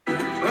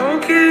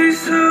Okay,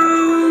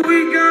 so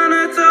we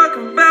gonna talk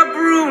about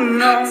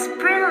Bruno. It's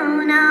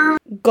Bruno.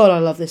 God, I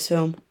love this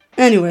film.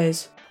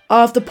 Anyways,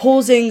 after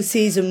pausing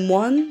season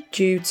 1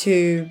 due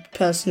to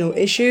personal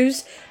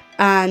issues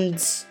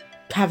and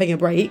having a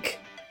break,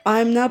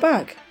 I'm now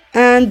back.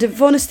 And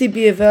if honesty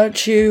be a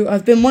virtue,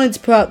 I've been wanting to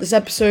put out this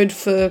episode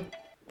for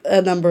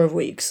a number of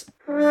weeks.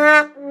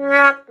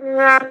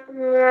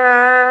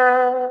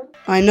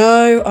 I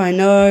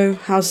know,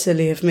 how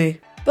silly of me.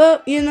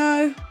 But,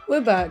 we're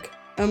back,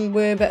 and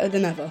we're better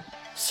than ever.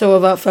 So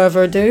without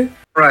further ado...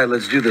 Alright,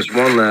 let's do this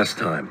one last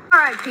time.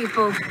 Alright,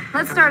 people.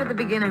 Let's start at the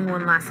beginning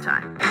one last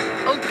time.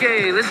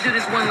 Okay, let's do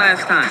this one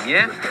last time,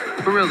 yeah?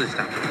 For real this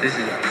time. This is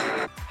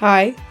it.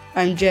 Hi,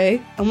 I'm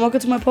Jay, and welcome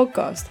to my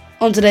podcast.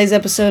 On today's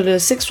episode of The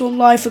Sixth Form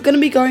Life, we're going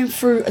to be going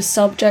through a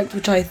subject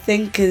which I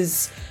think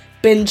has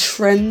been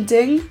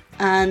trending,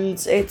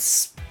 and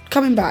it's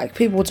coming back.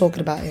 People are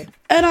talking about it.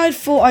 And I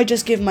thought I'd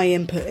just give my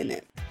input in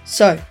it.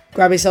 So,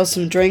 grab yourself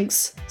some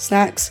drinks,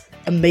 snacks,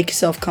 and make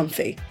yourself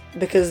comfy.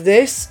 Because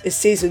this is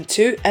Season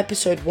 2,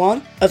 Episode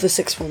 1 of The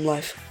Sixth Form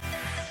Life.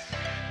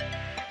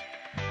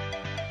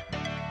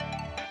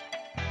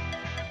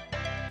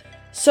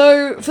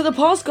 So, for the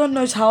past God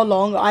knows how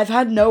long, I've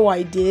had no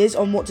ideas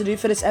on what to do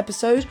for this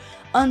episode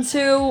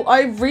until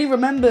I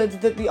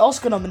remembered that the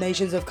Oscar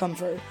nominations have come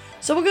through.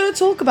 So we're going to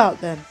talk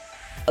about them.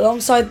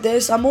 Alongside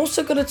this, I'm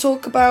also going to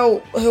talk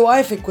about who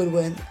I think would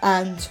win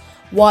and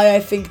why I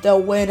think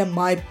they'll win and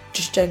my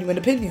just genuine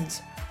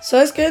opinions. So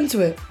let's get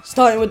into it.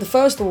 Starting with the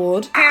first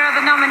award. Here are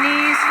the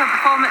nominees for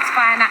performance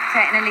by an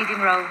actor in a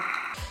leading role.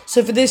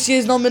 So for this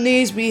year's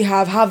nominees, we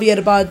have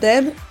Javier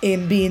Bardem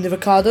in Being the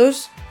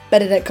Ricardos,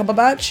 Benedict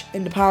Cumberbatch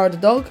in The Power of the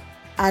Dog,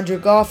 Andrew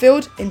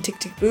Garfield in Tick,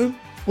 Tick, Boom,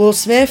 Will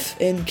Smith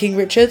in King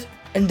Richard,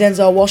 and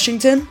Denzel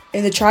Washington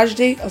in The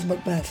Tragedy of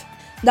Macbeth.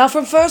 Now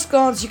from first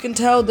glance, you can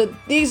tell that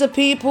these are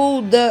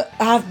people that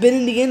have been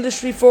in the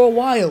industry for a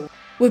while,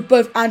 with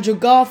both Andrew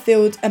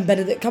Garfield and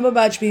Benedict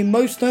Cumberbatch being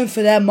most known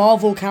for their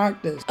Marvel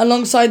characters,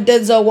 alongside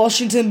Denzel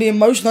Washington being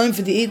most known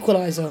for The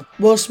Equalizer,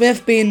 Will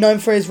Smith being known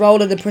for his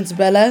role in The Prince of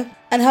Bel-Air,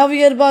 and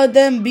Javier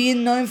Bardem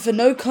being known for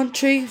No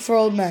Country for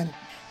Old Men.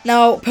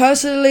 Now,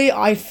 personally,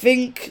 I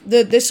think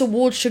that this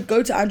award should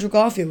go to Andrew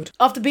Garfield.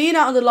 After being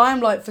out of the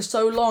limelight for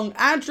so long,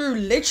 Andrew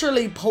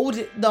literally pulled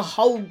the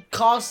whole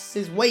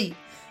cast's weight.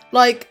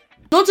 Like,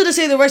 not to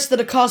say the rest of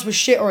the cast was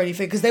shit or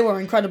anything, because they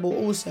were incredible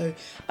also.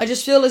 I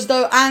just feel as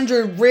though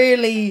Andrew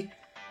really,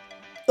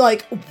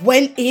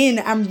 went in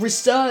and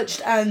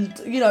researched and,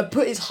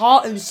 put his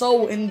heart and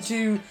soul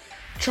into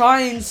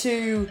trying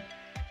to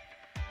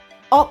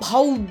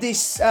uphold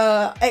this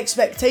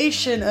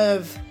expectation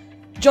of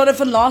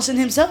Jonathan Larson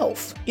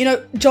himself.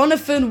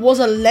 Jonathan was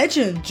a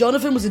legend.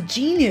 Jonathan was a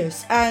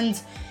genius, and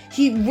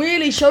he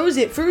really shows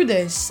it through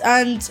this,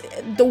 and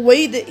the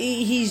way that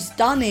he's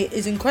done it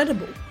is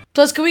incredible.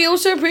 Plus, can we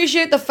also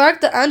appreciate the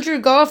fact that Andrew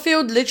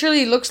Garfield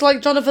literally looks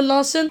like Jonathan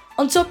Larson?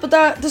 On top of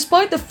that,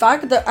 despite the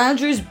fact that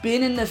Andrew's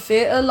been in the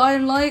theatre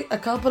limelight a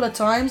couple of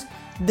times,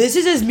 this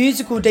is his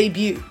musical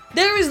debut.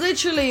 There is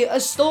literally a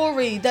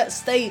story that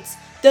states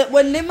that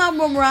when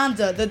Lin-Manuel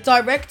Miranda, the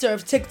director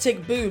of Tick,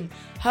 Tick, Boom,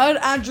 heard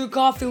Andrew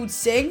Garfield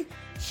sing,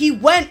 he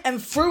went and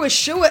threw a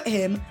shoe at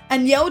him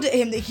and yelled at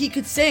him that he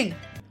could sing.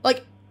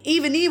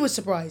 Even he was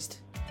surprised.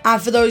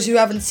 And for those who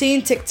haven't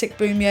seen Tick, Tick,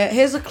 Boom yet,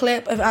 here's a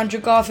clip of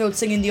Andrew Garfield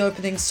singing the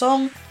opening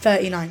song,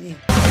 3090.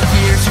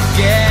 Years are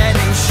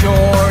getting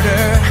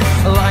shorter,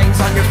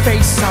 lines on your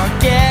face are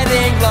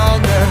getting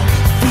longer.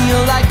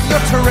 Feel like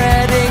you're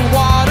treading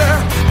water,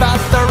 but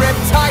the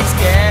riptide's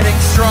getting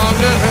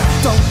stronger.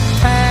 Don't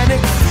panic,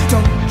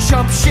 don't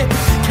jump ship,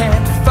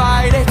 can't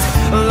fight it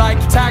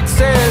like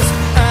taxes.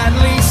 At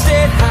least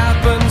it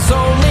happens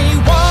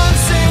only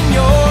once in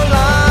your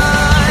life.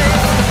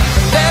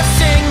 They're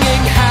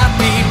singing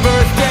happy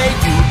birthday,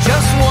 you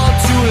just want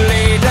to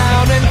lay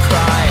down and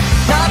cry.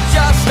 Not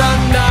just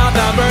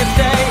another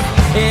birthday,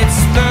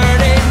 it's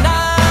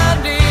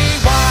 3090.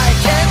 Why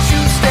can't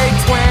you stay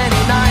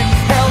 29?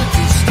 Hell,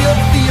 you still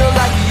feel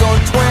like you're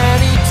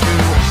 22.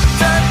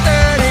 Turn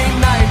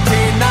 30,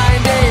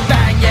 1990,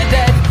 bang, you're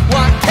dead.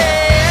 What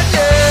can you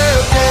do?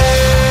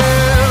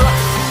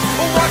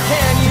 What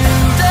can you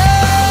do?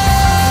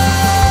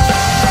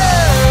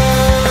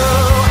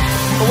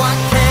 What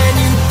can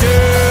you do?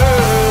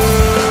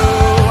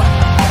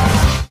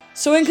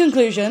 So in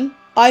conclusion,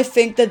 I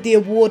think that the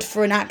award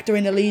for an actor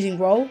in a leading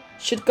role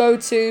should go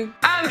to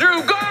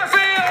Andrew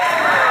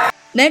Garfield!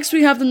 Next,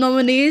 we have the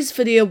nominees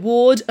for the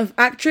award of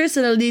actress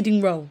in a leading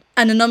role.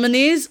 And the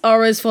nominees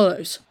are as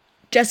follows: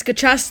 Jessica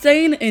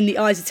Chastain in The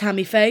Eyes of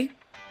Tammy Faye,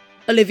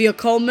 Olivia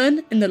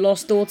Colman in The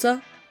Lost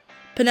Daughter,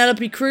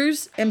 Penelope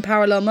Cruz in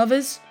Parallel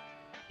Mothers,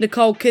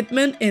 Nicole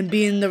Kidman in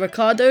Being the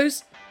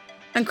Ricardos,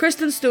 and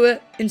Kristen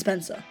Stewart in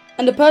Spencer.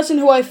 And the person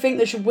who I think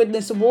that should win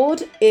this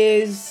award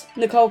is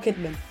Nicole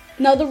Kidman.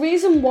 Now, the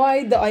reason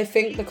why that I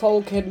think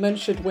Nicole Kidman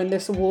should win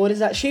this award is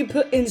that she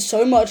put in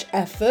so much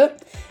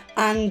effort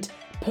and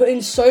put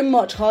in so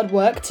much hard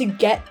work to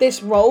get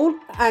this role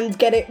and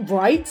get it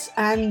right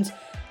and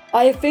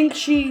I think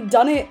she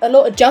done it a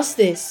lot of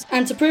justice.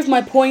 And to prove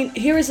my point,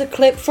 here is a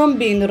clip from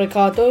Being the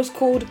Ricardos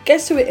called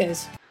Guess Who It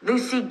Is.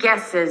 Lucy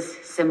guesses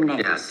some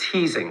names. Yes,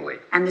 teasingly.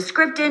 And the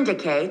script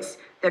indicates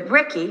that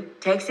Ricky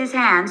takes his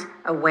hands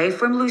away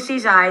from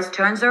Lucy's eyes,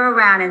 turns her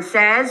around and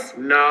says,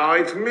 "No,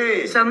 it's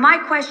me." So my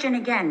question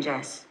again,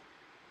 Jess.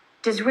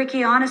 Does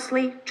Ricky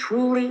honestly,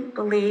 truly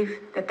believe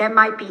that there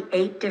might be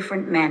 8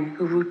 different men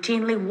who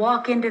routinely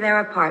walk into their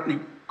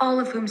apartment, all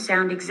of whom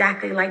sound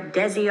exactly like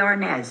Desi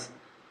Arnaz?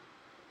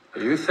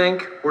 You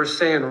think we're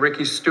saying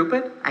Ricky's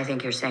stupid? I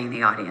think you're saying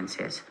the audience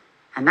is.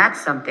 And that's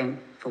something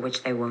for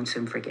which they won't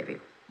soon forgive you.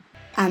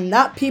 And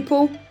that,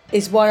 people,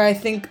 is why I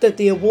think that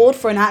the award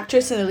for an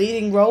actress in a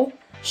leading role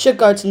should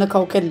go to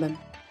Nicole Kidman.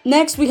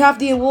 Next, we have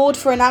the award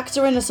for an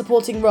actor in a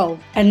supporting role.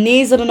 And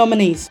these are the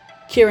nominees.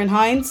 Ciarán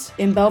Hinds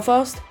in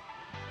Belfast,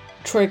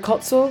 Troy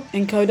Kotsur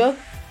in Coda,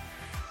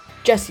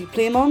 Jesse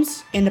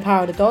Plemons in The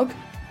Power of the Dog,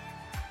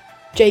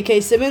 J.K.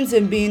 Simmons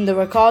in Being the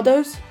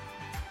Ricardos,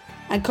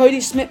 and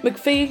Cody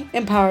Smith-McPhee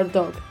in Power of the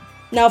Dog.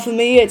 Now for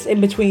me, it's in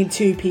between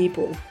 2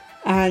 people,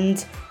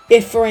 and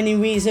if for any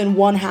reason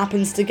one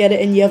happens to get it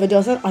and the other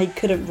doesn't, I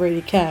couldn't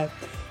really care.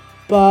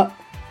 But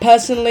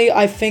personally,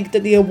 I think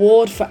that the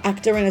award for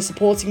actor in a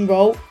supporting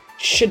role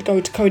should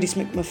go to Cody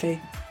Smith-McPhee.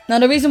 Now,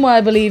 the reason why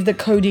I believe that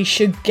Cody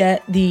should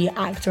get the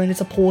actor in a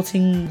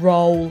supporting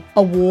role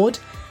award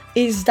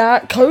is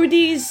that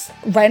Cody's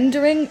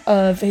rendering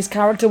of his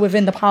character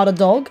within The Power of the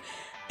Dog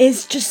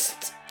is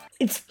just,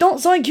 it's not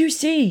something you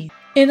see.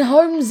 It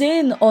homes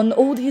in on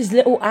all these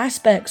little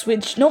aspects,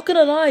 which, not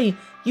gonna lie,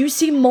 you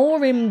see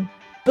more in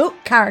book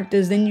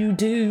characters than you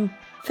do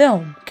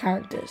film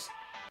characters,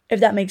 if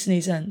that makes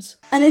any sense.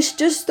 And it's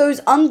just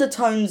those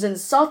undertones and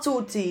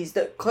subtleties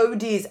that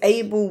Cody is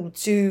able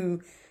to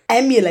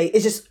emulate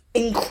is just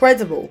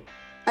incredible.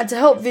 And to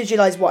help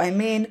visualize what I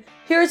mean,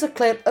 here is a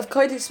clip of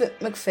Cody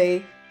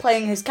Smith-McPhee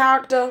playing his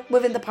character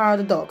within The Power of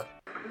the Dog.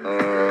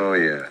 Oh,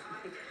 yeah.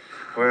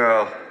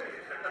 Well,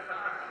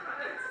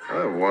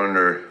 I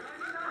wonder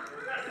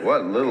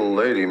what little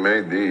lady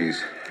made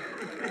these.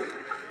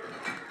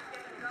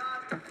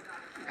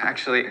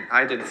 Actually,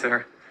 I did,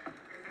 sir.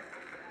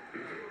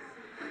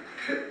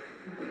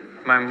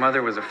 My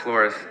mother was a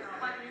florist,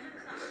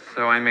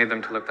 so I made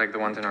them to look like the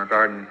ones in our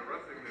garden.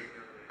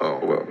 Oh,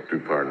 well, do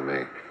pardon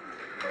me.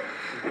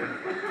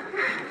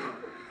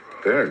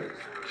 They're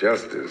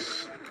just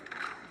as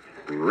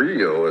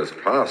real as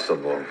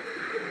possible.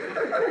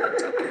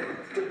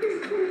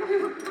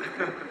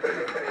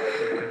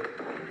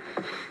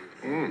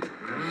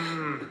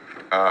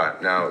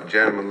 Now,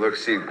 gentlemen, look,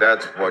 see,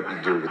 that's what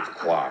you do with the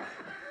cloth.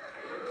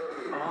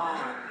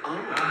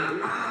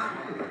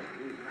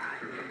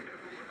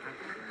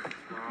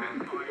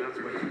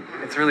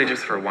 It's really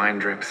just for wine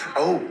drips.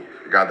 Oh,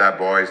 you got that,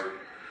 boys?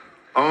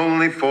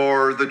 Only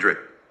for the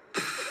drip.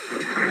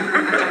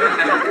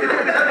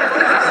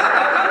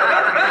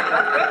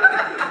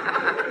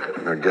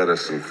 Now get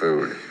us some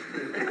food.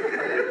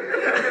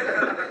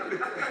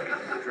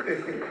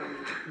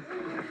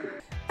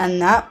 And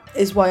that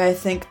is why I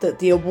think that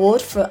the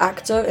award for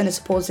actor in a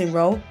supporting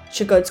role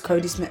should go to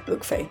Cody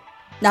Smith-McPhee.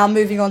 Now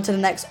moving on to the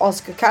next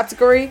Oscar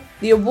category,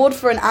 the award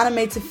for an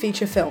animated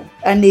feature film.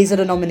 And these are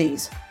the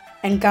nominees: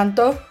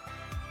 Encanto,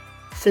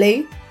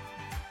 Flea,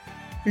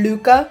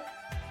 Luca,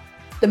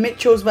 The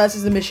Mitchells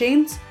vs. the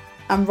Machines,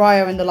 and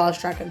Raya and the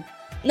Last Dragon.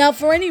 Now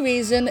for any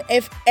reason,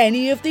 if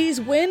any of these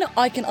win,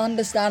 I can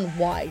understand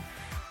why.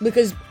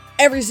 Because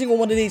every single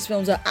one of these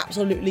films are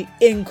absolutely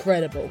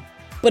incredible.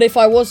 But if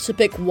I was to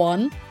pick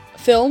one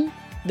film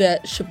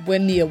that should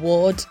win the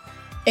award,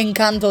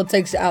 Encanto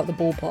takes it out the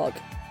ballpark.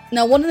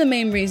 Now, one of the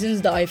main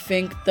reasons that I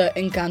think that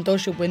Encanto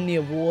should win the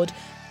award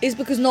is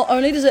because not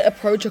only does it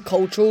approach a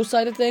cultural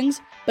side of things,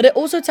 but it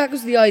also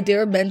tackles the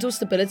idea of mental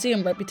stability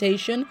and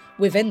reputation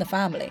within the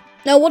family.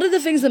 Now, one of the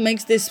things that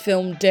makes this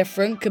film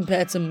different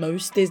compared to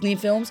most Disney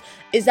films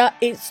is that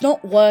it's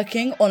not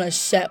working on a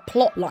set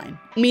plot line,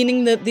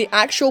 meaning that the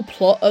actual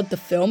plot of the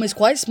film is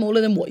quite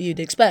smaller than what you'd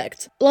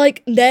expect.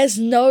 Like, there's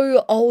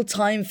no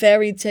old-time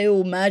fairy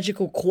tale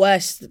magical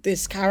quest that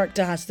this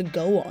character has to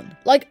go on.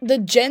 Like, the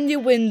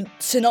genuine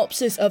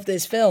synopsis of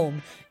this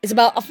film is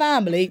about a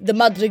family, the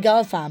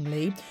Madrigal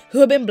family,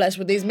 who have been blessed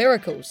with these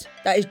miracles.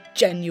 That is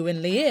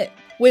genuinely it.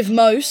 With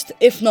most,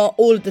 if not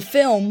all of the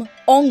film,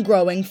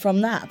 on-growing from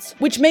that.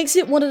 Which makes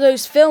it one of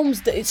those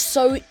films that is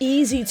so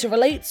easy to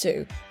relate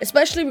to,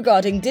 especially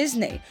regarding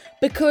Disney,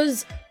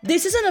 because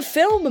this isn't a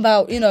film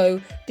about,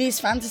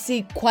 these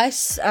fantasy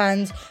quests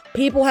and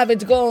people having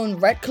to go on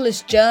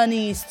reckless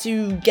journeys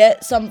to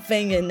get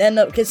something and end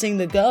up kissing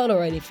the girl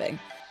or anything.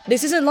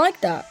 This isn't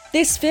like that.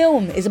 This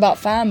film is about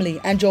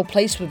family and your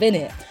place within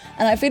it.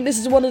 And I think this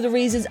is one of the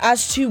reasons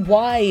as to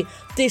why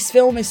this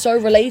film is so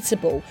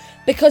relatable,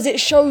 because it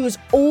shows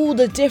all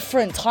the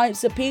different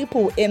types of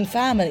people in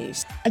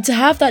families. And to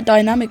have that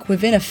dynamic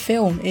within a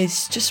film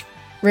is just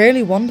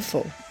really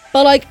wonderful.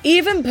 But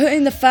even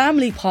putting the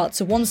family part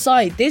to one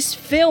side, this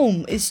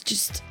film is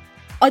just,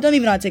 I don't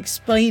even know how to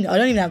explain it. I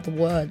don't even have the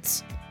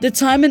words. The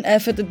time and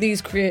effort that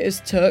these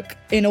creators took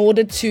in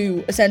order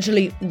to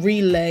essentially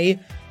relay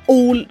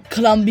all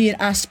Colombian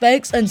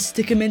aspects and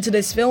stick them into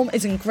this film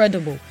is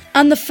incredible.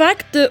 And the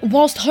fact that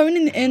whilst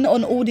honing in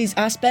on all these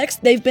aspects,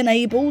 they've been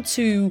able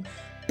to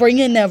bring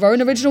in their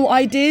own original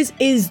ideas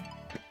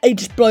it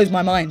just blows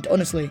my mind,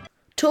 honestly.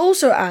 To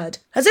also add,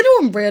 has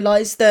anyone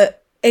realised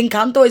that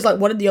Encanto is like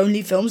one of the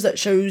only films that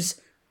shows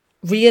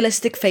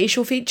realistic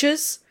facial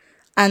features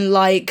and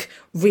like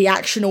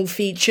reactional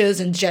features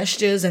and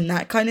gestures and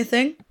that kind of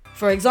thing?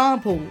 For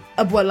example,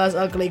 Abuela's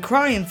ugly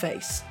crying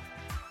face.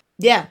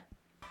 Yeah.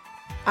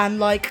 And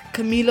like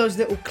Camilo's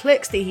little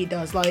clicks that he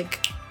does,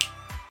 like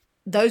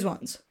those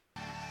ones.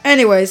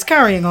 Anyways,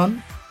 carrying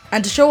on.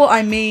 And to show what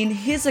I mean,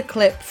 here's a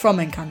clip from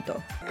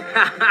Encanto.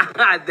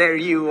 There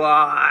you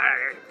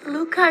are.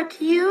 Look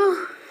at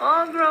you,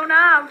 all grown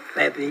up.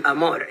 Pepe,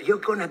 amor, you're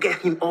gonna get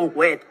him all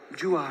wet.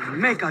 You are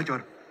mega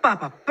your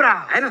papa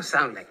proud. I don't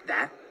sound like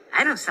that.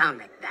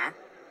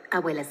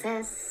 Abuela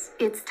says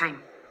it's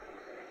time.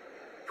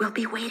 We'll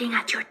be waiting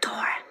at your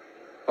door.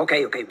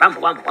 Okay, vamos.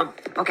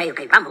 Okay,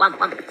 vamos.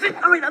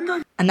 All right, I'm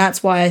done. And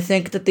that's why I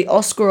think that the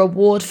Oscar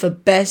award for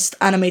Best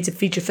Animated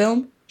Feature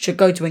Film should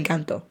go to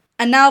Encanto.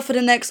 And now for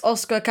the next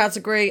Oscar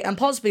category, and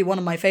possibly one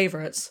of my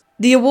favourites,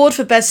 the award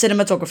for Best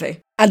Cinematography.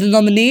 And the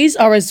nominees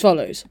are as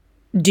follows: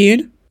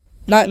 Dune,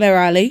 Nightmare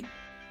Alley,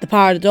 The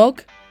Power of the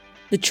Dog,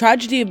 The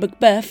Tragedy of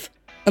Macbeth,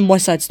 and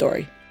West Side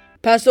Story.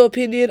 Personal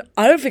opinion,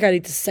 I don't think I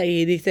need to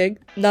say anything.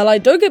 Now,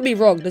 like, don't get me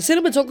wrong, the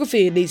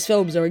cinematography in these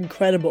films are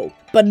incredible,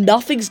 but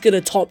nothing's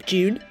gonna top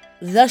Dune.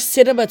 The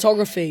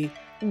cinematography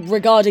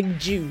regarding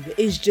Dune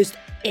is just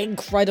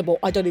incredible.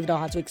 I don't even know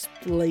how to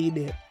explain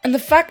it. And the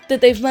fact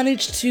that they've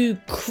managed to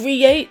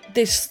create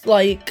this,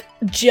 like,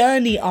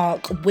 journey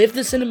arc with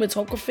the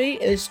cinematography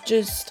is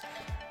just,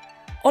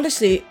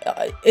 honestly,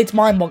 it's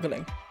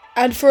mind-boggling.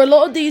 And for a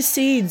lot of these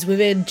scenes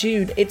within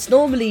Dune, it's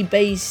normally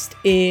based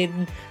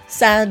in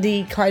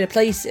sandy kind of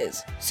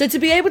places. So to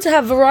be able to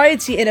have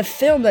variety in a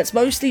film that's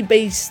mostly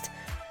based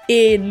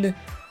in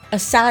a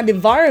sand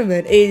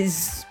environment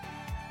is,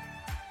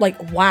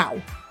 like, wow.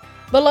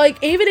 But,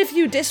 like, even if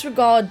you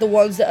disregard the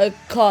ones that are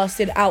classed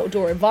in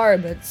outdoor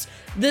environments,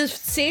 the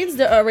scenes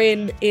that are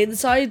in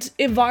inside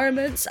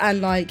environments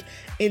and, like,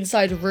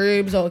 inside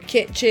rooms or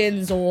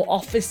kitchens or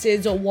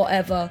offices or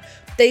whatever,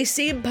 they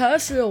seem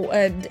personal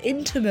and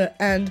intimate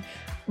and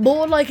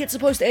more like it's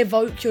supposed to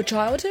evoke your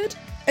childhood.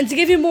 And to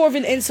give you more of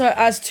an insight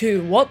as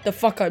to what the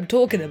fuck I'm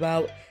talking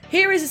about,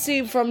 here is a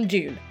scene from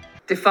Dune.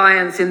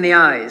 Defiance in the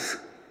eyes,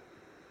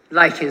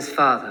 like his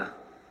father.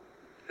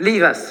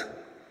 Leave us.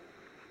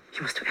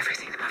 You must do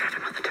everything the mother of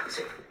your mother tells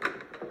you.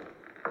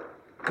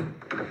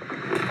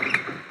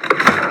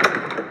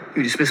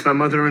 You dismissed my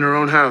mother in her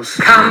own house.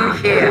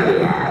 Come here.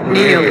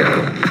 Kneel.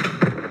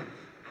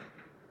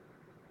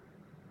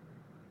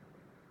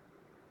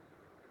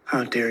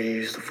 How dare you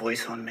use the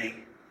voice on me?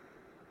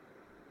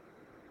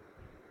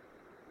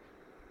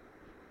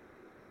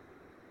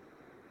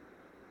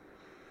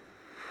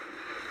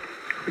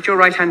 Put your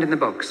right hand in the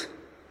box.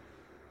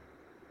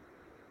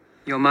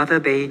 Your mother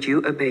bade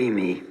you obey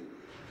me.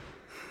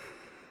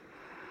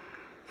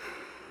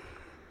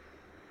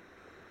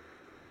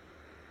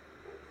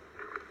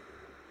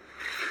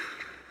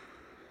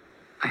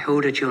 I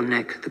hold at your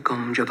neck the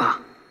Gom Jabba.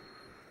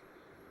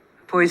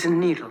 Poison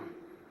needle.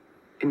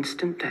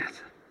 Instant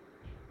death.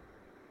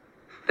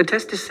 The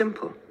test is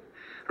simple.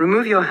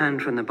 Remove your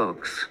hand from the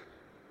box,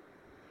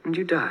 and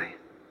you die.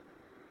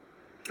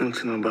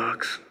 What's in the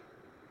box?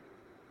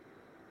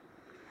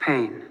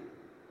 Pain.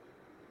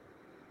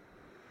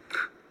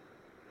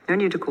 No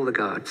need to call the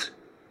guards.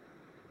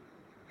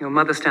 Your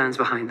mother stands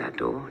behind that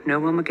door. No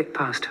one will get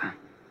past her.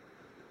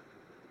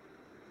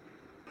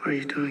 Why are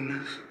you doing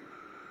this?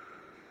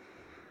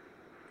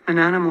 An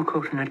animal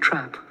caught in a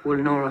trap will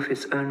gnaw off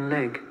its own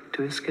leg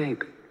to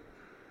escape.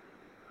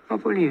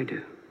 What will you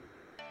do?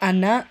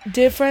 And that,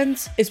 dear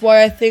friends, is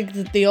why I think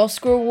that the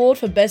Oscar award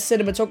for Best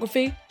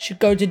Cinematography should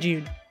go to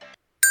Dune.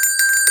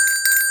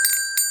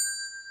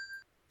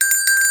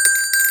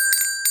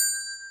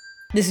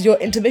 This is your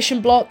intermission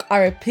block. I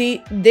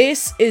repeat,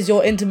 this is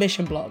your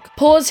intermission block.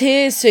 Pause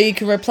here so you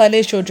can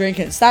replenish your drink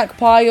and snack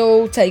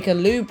pile, take a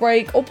loo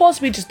break, or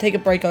possibly just take a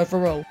break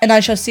overall. And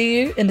I shall see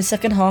you in the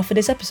second half of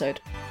this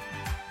episode.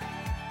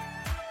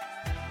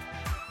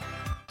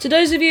 To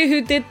those of you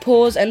who did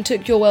pause and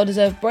took your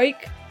well-deserved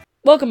break,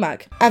 welcome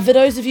back. And for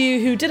those of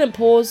you who didn't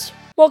pause,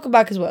 welcome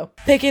back as well.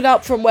 Picking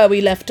up from where we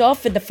left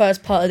off in the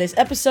first part of this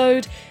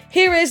episode,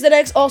 here is the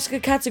next Oscar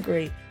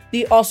category,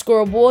 the Oscar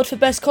Award for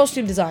Best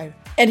Costume Design.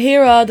 And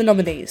here are the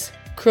nominees: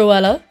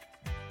 Cruella,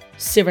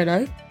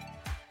 Cyrano,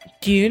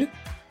 Dune,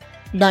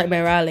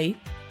 Nightmare Alley,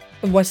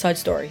 and West Side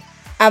Story.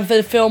 And for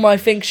the film I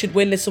think should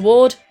win this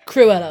award,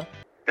 Cruella.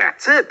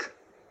 That's it.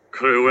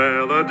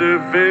 Cruella de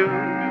Vil,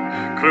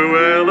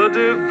 Cruella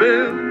de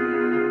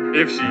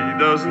Vil. If she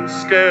doesn't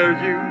scare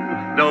you,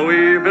 no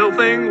evil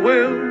thing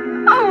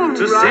will. Oh,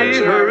 to Roger.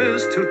 see her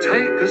is to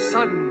take a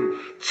sudden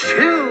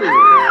chill.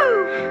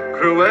 Oh!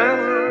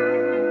 Cruella,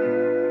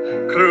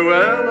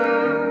 Cruella.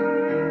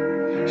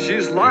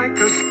 She's like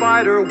a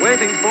spider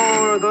waiting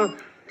for the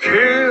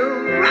kill.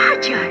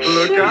 Roger,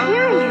 Look she'll out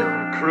hear for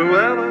you.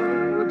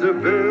 Cruella de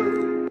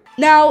Vil.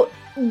 Now,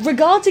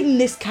 regarding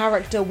this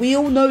character, we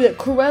all know that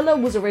Cruella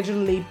was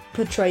originally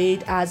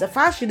portrayed as a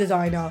fashion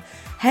designer,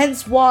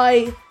 hence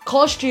why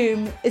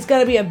costume is going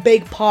to be a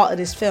big part of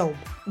this film.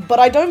 But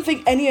I don't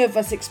think any of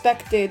us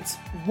expected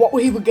what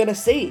we were going to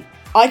see.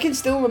 I can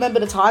still remember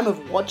the time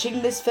of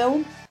watching this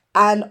film,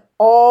 and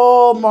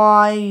oh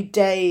my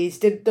days,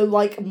 did the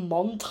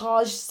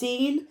montage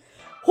scene,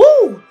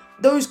 whoo,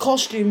 those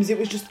costumes, it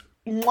was just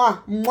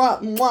mwah, mwah,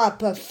 mwah,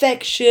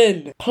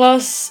 perfection.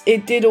 Plus,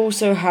 it did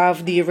also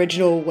have the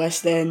original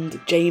West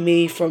End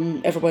Jamie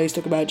from Everybody's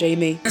Talking About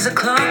Jamie. There's a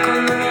clock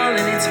on the wall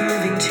and it's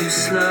moving too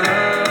slow.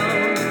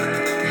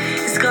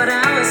 It's got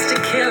hours to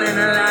kill and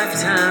a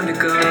lifetime to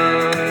go.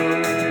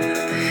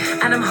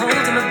 And I'm holding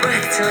my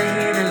breath till I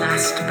hear the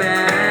last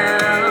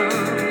bell.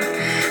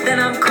 Then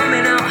I'm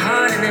coming out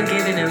hard and I'm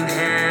giving him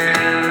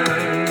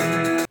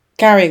hell.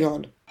 Carrying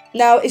on.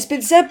 Now, it's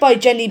been said by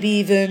Jenny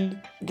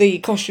Beavan, the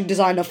costume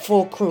designer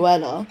for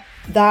Cruella,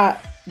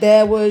 that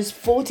there was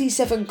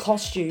 47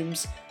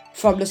 costumes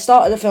from the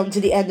start of the film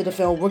to the end of the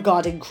film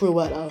regarding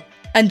Cruella.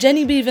 And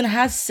Jenny Beavan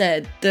has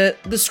said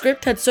that the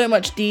script had so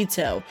much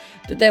detail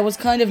that there was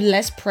kind of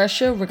less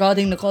pressure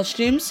regarding the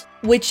costumes,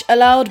 which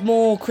allowed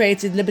more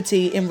creative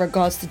liberty in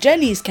regards to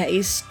Jenny's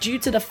case due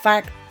to the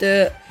fact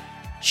that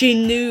she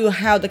knew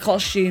how the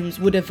costumes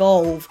would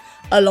evolve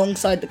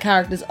alongside the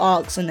characters'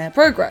 arcs and their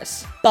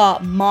progress.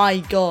 But my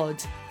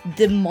god,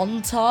 the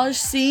montage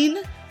scene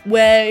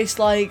where it's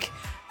like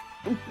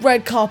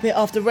red carpet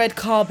after red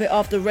carpet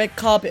after red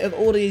carpet of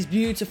all these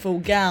beautiful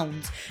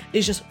gowns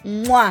is just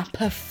mwah,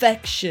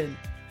 perfection.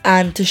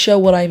 And to show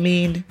what I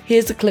mean,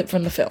 here's a clip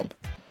from the film.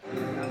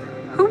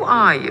 Who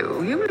are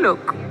you? You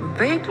look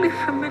vaguely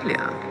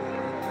familiar.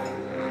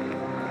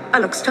 I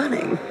look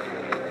stunning.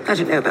 I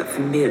don't know about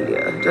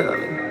familiar,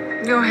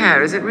 darling. Your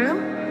hair, is it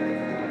real?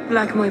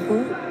 Like my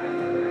ball,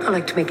 I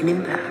like to make an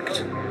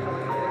impact.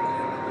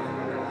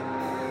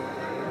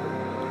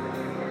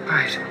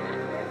 Right.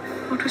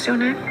 What was your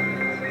name?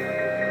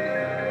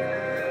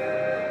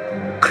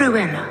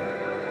 Cruella.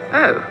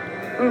 Oh.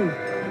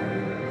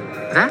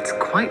 That's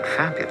quite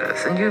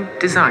fabulous. And you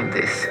designed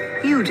this?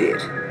 You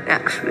did,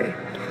 actually.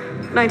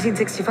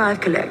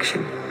 1965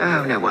 collection.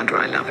 Oh, no wonder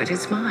I love it.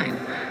 It's mine.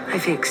 I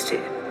fixed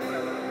it.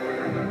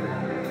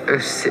 Oh,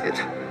 Sid.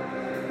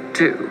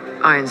 Do.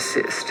 I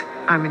insist.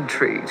 I'm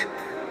intrigued.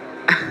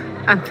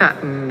 And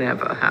that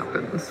never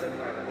happens.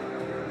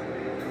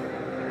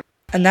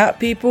 And that,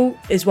 people,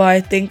 is why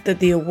I think that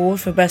the award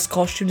for Best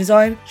Costume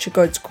Design should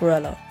go to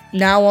Cruella.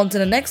 Now on to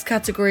the next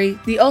category,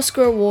 the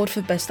Oscar Award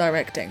for Best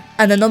Directing.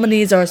 And the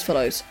nominees are as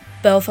follows: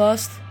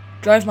 Belfast,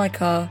 Drive My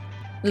Car,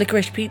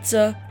 Licorice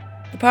Pizza,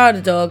 The Power of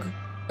the Dog,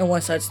 and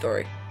West Side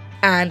Story.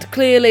 And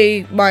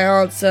clearly, my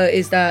answer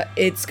is that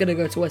it's gonna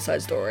go to West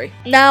Side Story.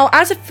 Now,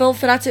 as a film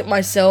fanatic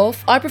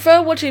myself, I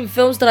prefer watching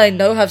films that I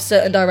know have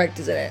certain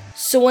directors in it.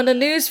 So when the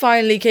news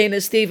finally came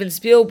that Steven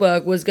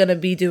Spielberg was gonna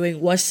be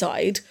doing West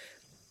Side,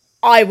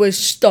 I was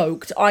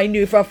stoked. I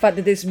knew for a fact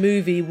that this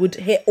movie would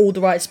hit all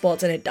the right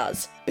spots, and it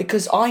does.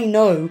 Because I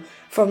know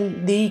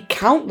from the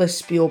countless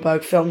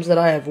Spielberg films that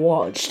I have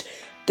watched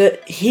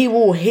that he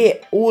will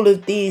hit all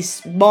of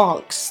these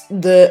marks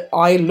that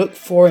I look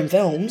for in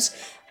films,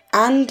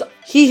 and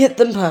he hit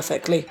them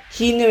perfectly.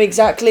 He knew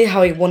exactly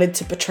how he wanted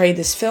to portray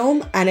this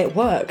film, and it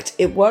worked.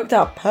 It worked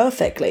out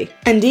perfectly.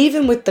 And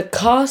even with the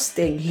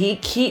casting, he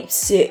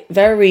keeps it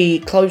very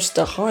close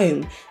to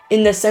home,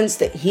 in the sense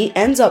that he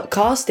ends up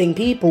casting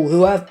people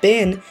who have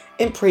been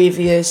in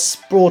previous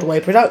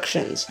Broadway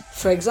productions.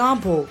 For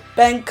example,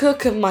 Ben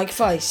Cook and Mike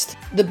Feist,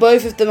 the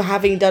both of them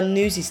having done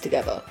Newsies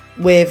together,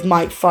 with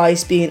Mike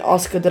Feist being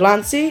Oscar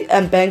Delancey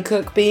and Ben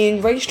Cook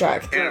being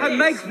Racetrack. Hey,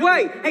 make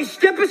way! Hey,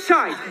 step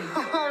aside!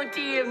 Oh,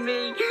 dear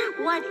me.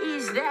 What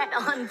is that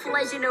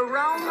unpleasant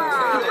aroma?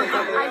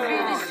 I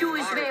fear the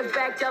sewage may have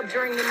backed up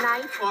during the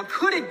night. Or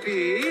could it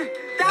be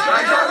the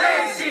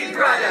Delancey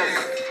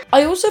brothers?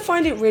 I also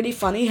find it really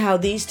funny how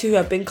these two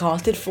have been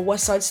casted for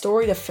West Side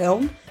Story, the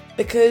film,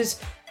 because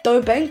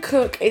though Ben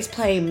Cook is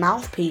playing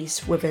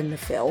mouthpiece within the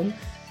film,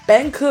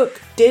 Ben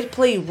Cook did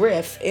play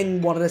Riff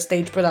in one of the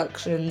stage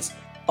productions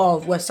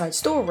of West Side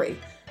Story,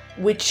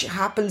 which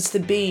happens to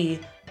be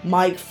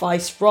Mike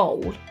Feist's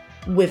role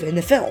within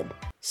the film.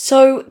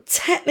 So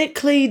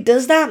technically,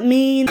 does that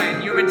mean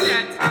when you're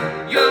intent,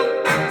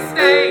 you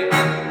stay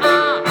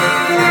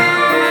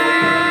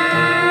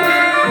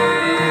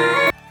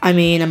I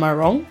mean, am I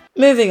wrong?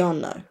 Moving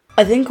on though.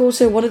 I think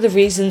also one of the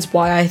reasons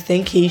why I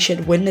think he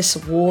should win this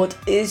award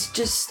is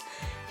just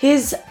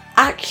his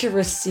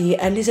accuracy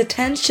and his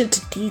attention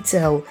to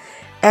detail,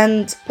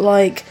 and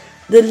like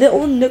the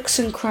little nooks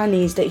and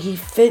crannies that he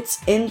fits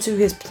into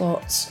his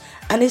plots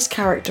and his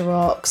character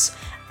arcs,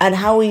 and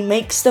how he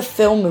makes the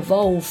film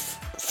evolve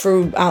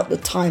throughout the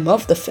time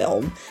of the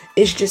film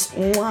is just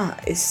mwah,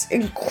 it's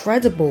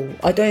incredible.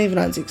 I don't even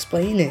know how to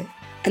explain it.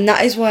 And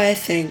that is why I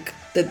think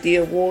that the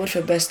award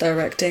for Best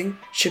Directing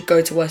should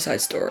go to West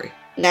Side Story.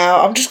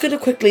 Now, I'm just going to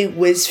quickly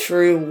whiz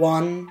through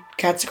one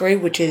category,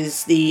 which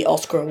is the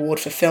Oscar Award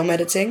for Film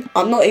Editing.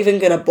 I'm not even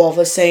going to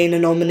bother saying the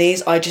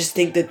nominees, I just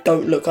think that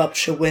Don't Look Up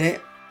should win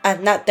it.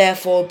 And that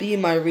therefore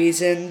being my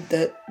reason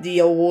that the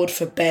award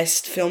for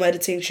Best Film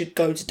Editing should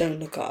go to Don't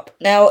Look Up.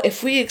 Now,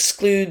 if we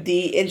exclude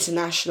the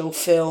international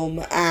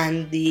film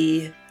and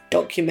the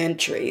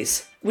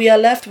documentaries, we are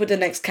left with the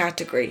next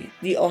category,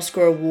 the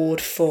Oscar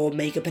Award for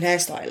Makeup and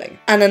Hairstyling.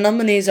 And the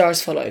nominees are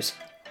as follows: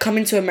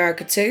 Coming to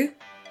America 2,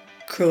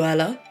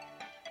 Cruella,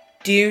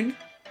 Dune,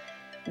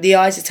 The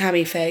Eyes of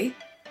Tammy Faye,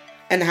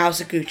 and The House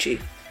of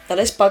Gucci. Now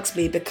this bugs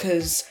me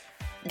because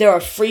there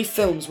are 3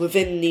 films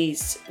within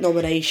these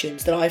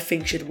nominations that I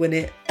think should win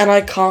it, and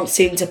I can't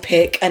seem to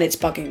pick, and it's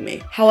bugging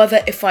me.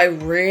 However, if I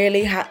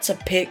really had to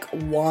pick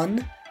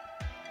one,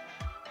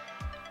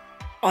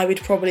 I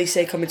would probably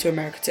say Coming to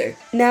America 2.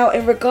 Now,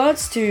 in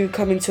regards to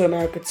Coming to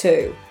America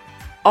 2,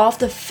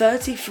 after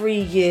 33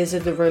 years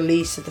of the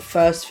release of the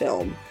first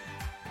film,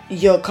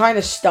 you're kind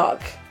of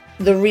stuck.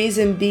 The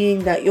reason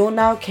being that you're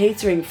now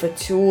catering for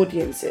 2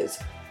 audiences.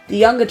 The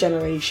younger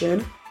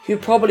generation, who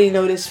probably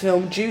know this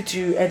film due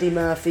to Eddie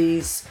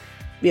Murphy's,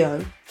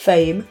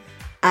 fame,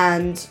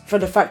 and for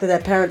the fact that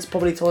their parents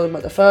probably told them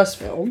about the first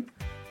film,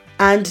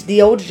 and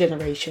the older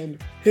generation,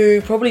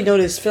 who probably know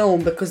this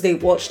film because they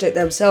watched it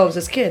themselves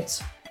as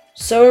kids.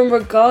 So in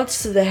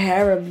regards to the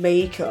hair and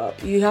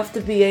makeup, you have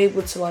to be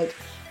able to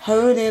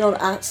hone in on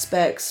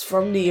aspects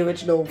from the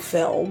original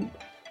film,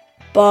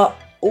 but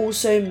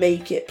also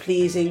make it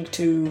pleasing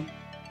to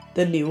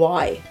the new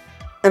eye.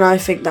 And I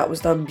think that was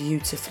done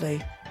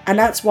beautifully. And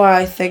that's why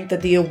I think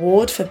that the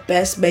award for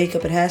Best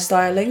Makeup and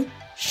Hairstyling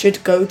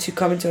should go to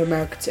Coming to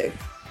America 2.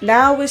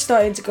 Now we're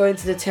starting to go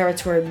into the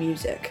territory of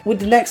music, with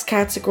the next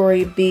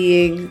category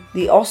being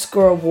the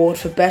Oscar Award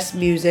for Best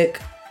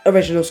Music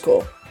Original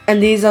Score.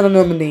 And these are the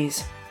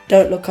nominees: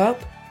 Don't Look Up,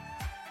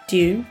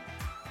 Dune,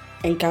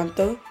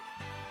 Encanto,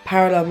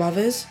 Parallel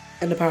Mothers,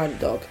 and The Power of the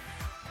Dog.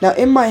 Now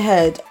in my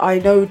head, I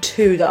know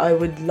 2 that I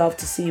would love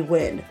to see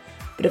win,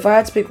 but if I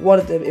had to pick one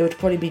of them, it would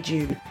probably be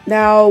Dune.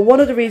 Now,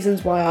 one of the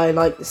reasons why I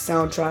like the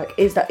soundtrack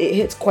is that it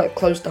hits quite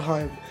close to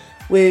home,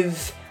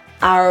 with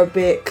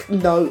Arabic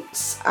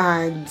notes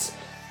and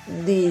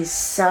these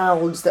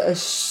sounds that are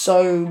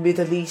so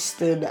Middle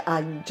Eastern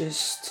and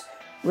just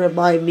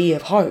remind me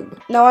of home.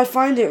 Now, I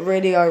find it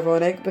really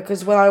ironic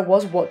because when I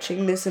was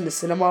watching this in the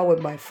cinema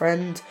with my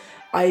friend,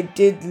 I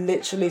did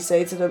literally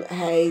say to them,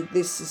 hey,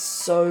 this is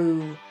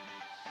so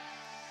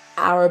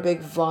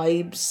Arabic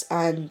vibes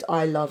and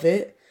I love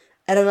it.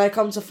 And then I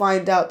come to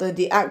find out that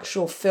the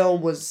actual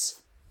film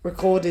was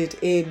recorded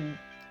in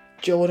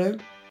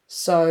Jordan,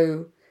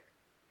 so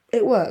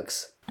it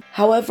works.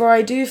 However,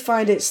 I do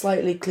find it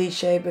slightly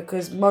cliche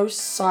because most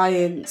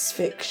science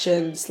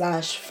fiction /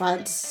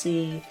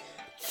 fantasy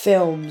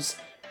films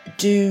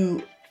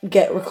do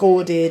get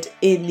recorded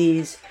in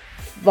these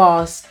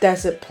vast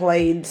desert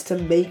plains to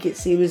make it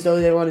seem as though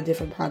they're on a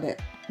different planet.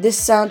 This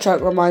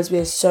soundtrack reminds me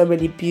of so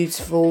many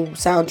beautiful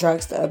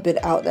soundtracks that have been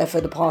out there for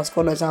the past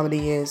God knows how many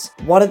years.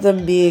 One of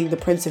them being The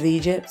Prince of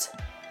Egypt.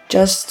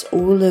 Just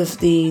all of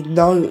the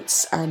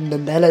notes and the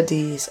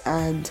melodies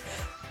and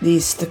the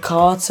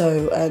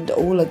staccato and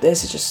all of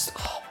this is just,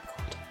 oh my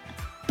god.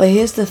 But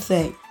here's the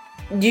thing.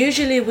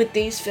 Usually with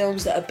these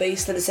films that are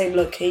based in the same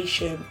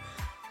location,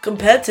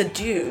 compared to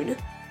Dune,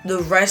 the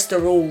rest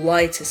are all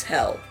white as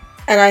hell.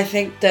 And I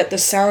think that the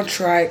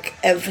soundtrack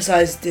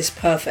emphasizes this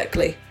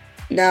perfectly.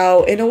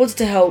 Now, in order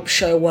to help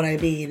show what I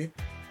mean,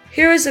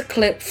 here is a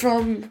clip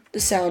from the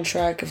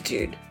soundtrack of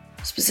Dune,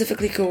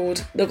 specifically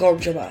called The Gom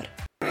Jabbar.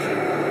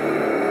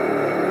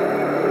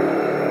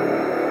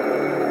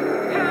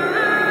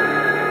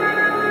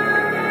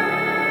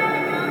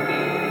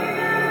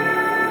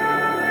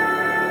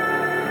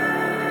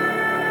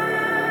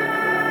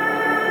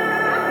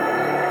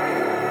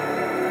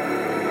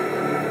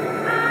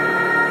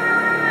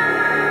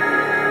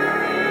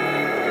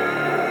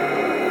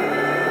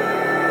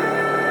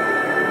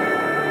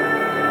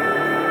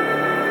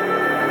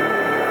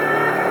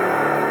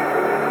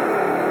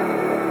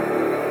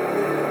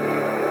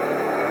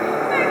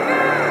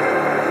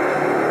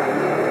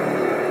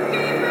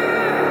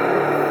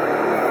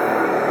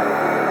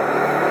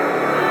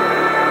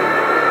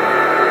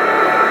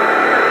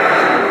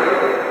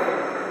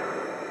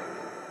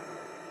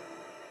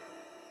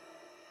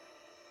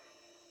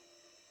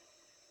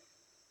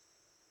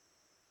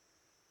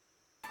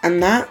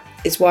 And that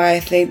is why I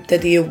think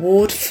that the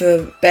award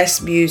for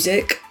Best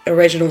Music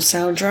Original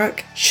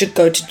Soundtrack should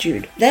go to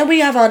Dune. Then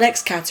we have our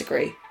next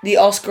category, the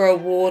Oscar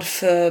Award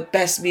for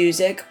Best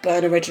Music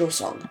but an Original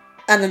Song.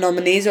 And the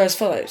nominees are as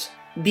follows: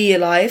 Be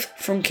Alive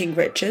from King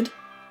Richard,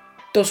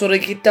 Dos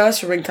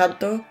Orejitas from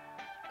Encanto,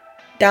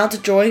 Down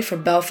to Joy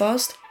from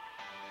Belfast,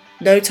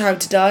 No Time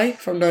to Die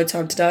from No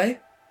Time to Die,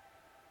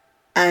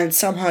 and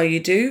Somehow You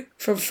Do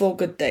from 4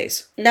 Good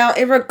Days. Now,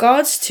 in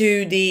regards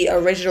to the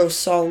original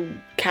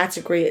song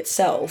category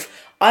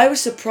itself, I was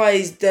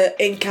surprised that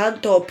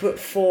Encanto put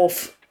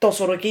forth Dos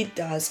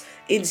Oruguitas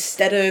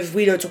instead of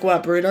We Don't Talk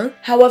About Bruno.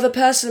 However,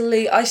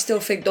 personally, I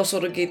still think Dos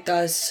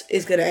Oruguitas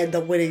is going to end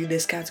up winning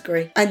this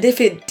category. And if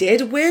it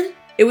did win,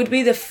 it would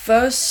be the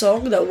first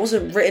song that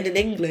wasn't written in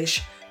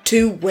English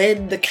to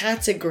win the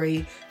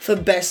category for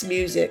Best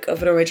Music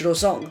of an Original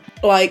Song,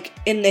 like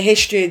in the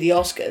history of the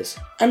Oscars.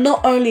 And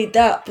not only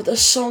that, but the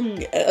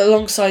song,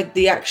 alongside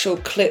the actual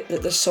clip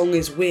that the song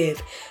is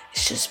with,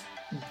 it's just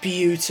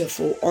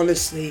beautiful,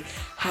 honestly.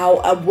 How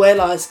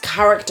Abuela's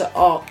character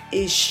arc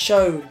is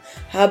shown,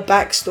 her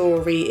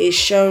backstory is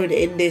shown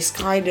in this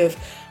kind of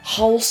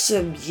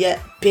wholesome yet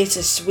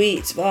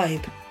bittersweet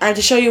vibe. And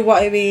to show you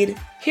what I mean,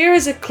 here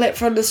is a clip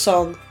from the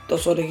song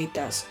Dos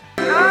Oruguitas.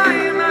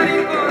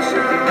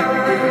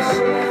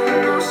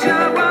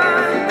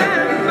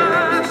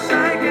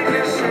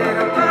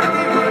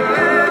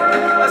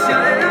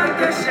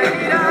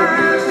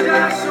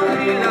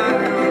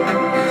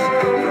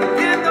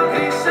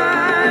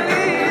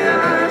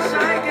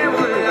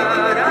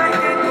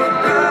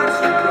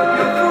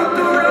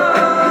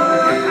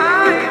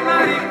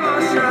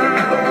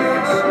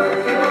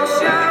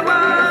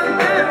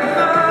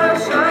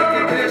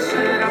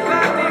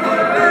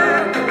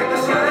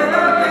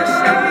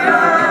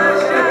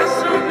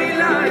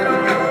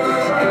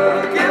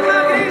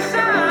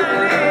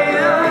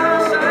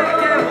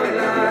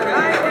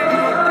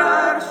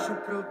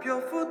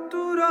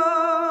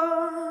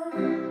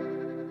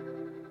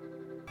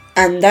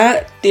 And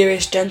that,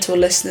 dearest gentle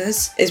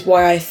listeners, is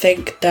why I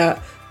think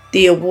that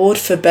the award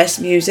for Best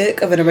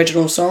Music of an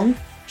Original Song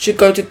should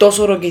go to Dos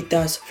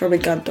Oruguitas from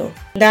Encanto.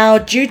 Now,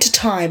 due to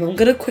time, I'm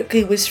going to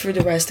quickly whiz through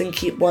the rest and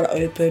keep one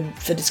open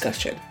for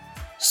discussion.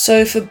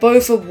 So for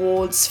both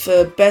awards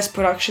for Best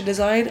Production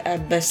Design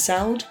and Best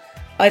Sound,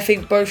 I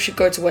think both should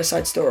go to West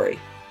Side Story.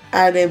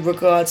 And in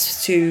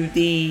regards to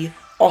the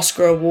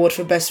Oscar award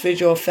for Best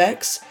Visual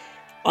Effects,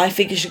 I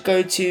think it should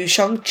go to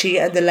Shang-Chi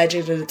and the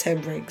Legend of the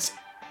Ten Rings.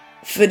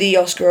 For the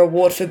Oscar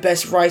award for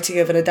Best Writing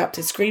of an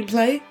Adapted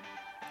Screenplay,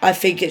 I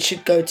think it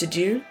should go to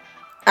Dune.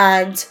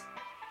 And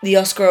the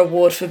Oscar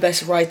award for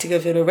Best Writing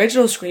of an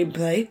Original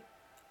Screenplay,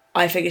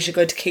 I think it should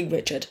go to King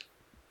Richard.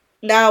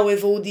 Now,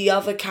 with all the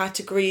other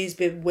categories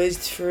been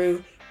whizzed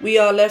through, we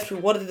are left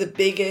with one of the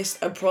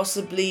biggest and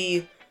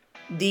possibly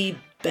the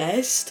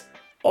best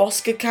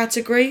Oscar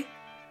category,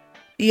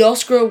 the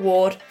Oscar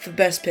award for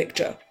Best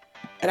Picture.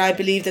 And I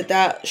believe that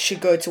that should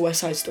go to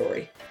West Side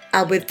Story.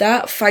 And with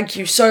that, thank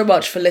you so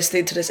much for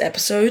listening to this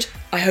episode.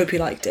 I hope you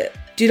liked it.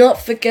 Do not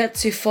forget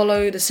to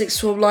follow the Sixth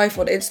Form Life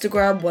on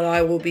Instagram, where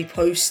I will be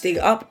posting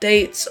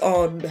updates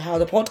on how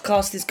the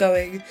podcast is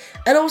going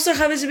and also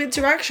having some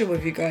interaction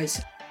with you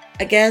guys.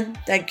 Again,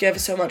 thank you ever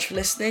so much for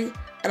listening,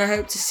 and I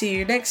hope to see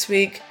you next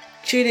week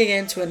tuning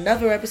in to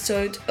another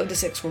episode of the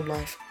Sixth Form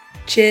Life.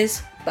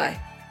 Cheers,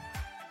 bye.